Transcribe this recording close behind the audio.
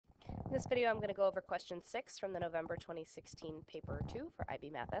this video, I'm going to go over question 6 from the November 2016 paper 2 for IB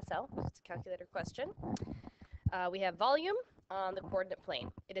Math SL. It's a calculator question. We have volume on the coordinate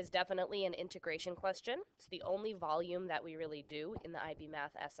plane. It is definitely an integration question. It's the only volume that we really do in the IB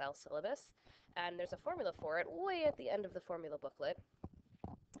Math SL syllabus. And there's a formula for it way at the end of the formula booklet.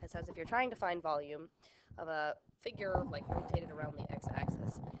 It says if you're trying to find volume of a figure like rotated around the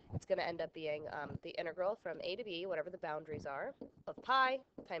x-axis, it's going to end up being the integral from a to b, whatever the boundaries are, of pi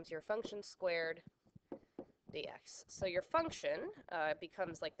times your function squared dx. So your function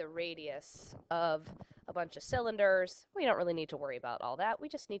becomes like the radius of a bunch of cylinders. We don't really need to worry about all that. We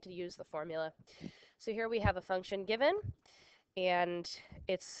just need to use the formula. So here we have a function given, and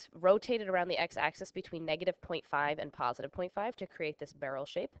it's rotated around the x-axis between negative 0.5 and positive 0.5 to create this barrel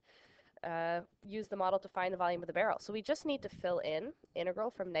shape. Use the model to find the volume of the barrel. So we just need to fill in integral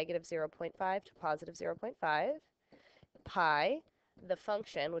from negative 0.5 to positive 0.5 pi, the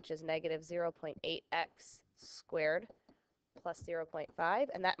function, which is negative 0.8x squared plus 0.5,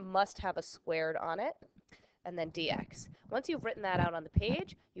 and that must have a squared on it, and then dx. Once you've written that out on the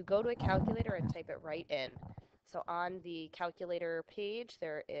page, you go to a calculator and type it right in. So on the calculator page,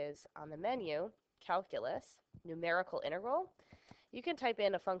 there is on the menu, calculus, numerical integral. You can type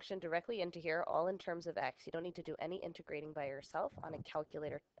in a function directly into here, all in terms of x. You don't need to do any integrating by yourself on a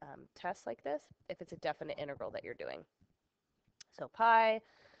calculator test like this if it's a definite integral that you're doing. So pi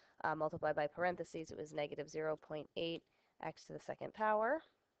multiplied by parentheses, it was negative 0.8 x to the second power.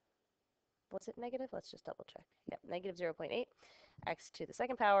 Was it negative? Let's just double check. Yep, negative 0.8 x to the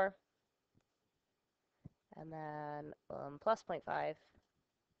second power. And then plus 0.5.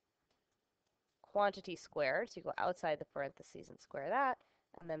 Quantity squared, so you go outside the parentheses and square that,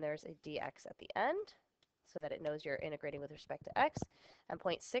 and then there's a dx at the end, so that it knows you're integrating with respect to x, and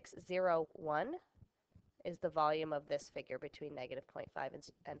 0.601 is the volume of this figure between negative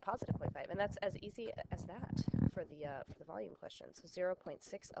 0.5 and positive 0.5, and that's as easy as that for the volume question, so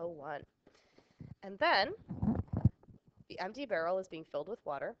 0.601. And then, the empty barrel is being filled with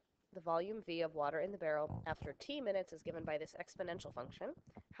water. The volume V of water in the barrel after t minutes is given by this exponential function.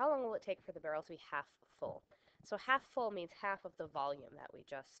 How long will it take for the barrel to be half full? So half full means half of the volume that we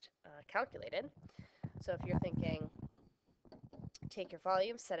just calculated. So if you're thinking, take your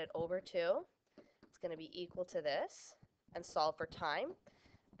volume, set it over 2, it's going to be equal to this, and solve for time.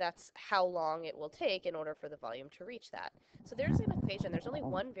 That's how long it will take in order for the volume to reach that. So there's an equation. There's only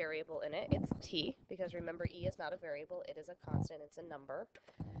one variable in it. It's t, because remember, e is not a variable. It is a constant. It's a number.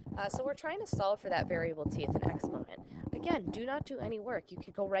 So we're trying to solve for that variable t. It's an exponent. Again, do not do any work. You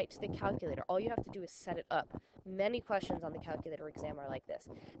can go right to the calculator. All you have to do is set it up. Many questions on the calculator exam are like this.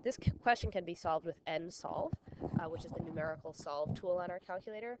 This question can be solved with nsolve, which is the numerical solve tool on our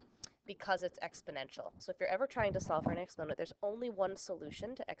calculator, because it's exponential. So if you're ever trying to solve for an exponent, there's only one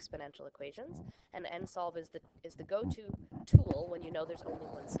solution to exponential equations, and nsolve is the go-to tool when you know there's only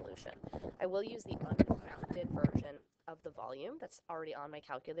one solution. I will use the unbounded version of the volume that's already on my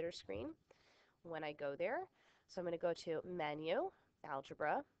calculator screen when I go there. So I'm going to go to Menu,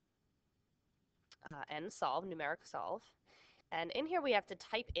 Algebra, nsolve, numeric solve. And in here we have to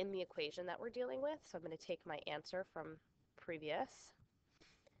type in the equation that we're dealing with. So I'm going to take my answer from previous,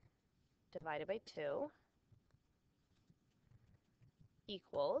 divided by 2,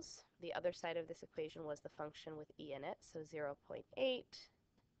 equals, the other side of this equation was the function with e in it, so 0.8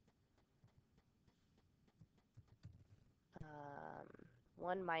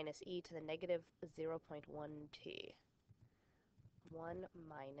 1 minus e to the negative 0.1t. 1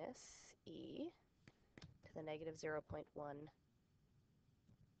 minus e to the negative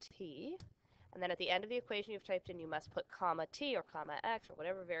 0.1t. And then at the end of the equation you've typed in, you must put comma t or comma x or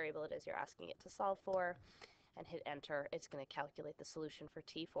whatever variable it is you're asking it to solve for, and hit enter. It's going to calculate the solution for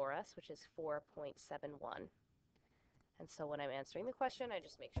t for us, which is 4.71. And so when I'm answering the question, I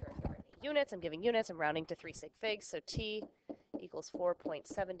just make sure if there are any units, I'm giving units, I'm rounding to 3 sig figs, so t equals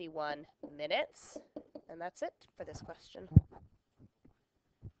 4.71 minutes. And that's it for this question.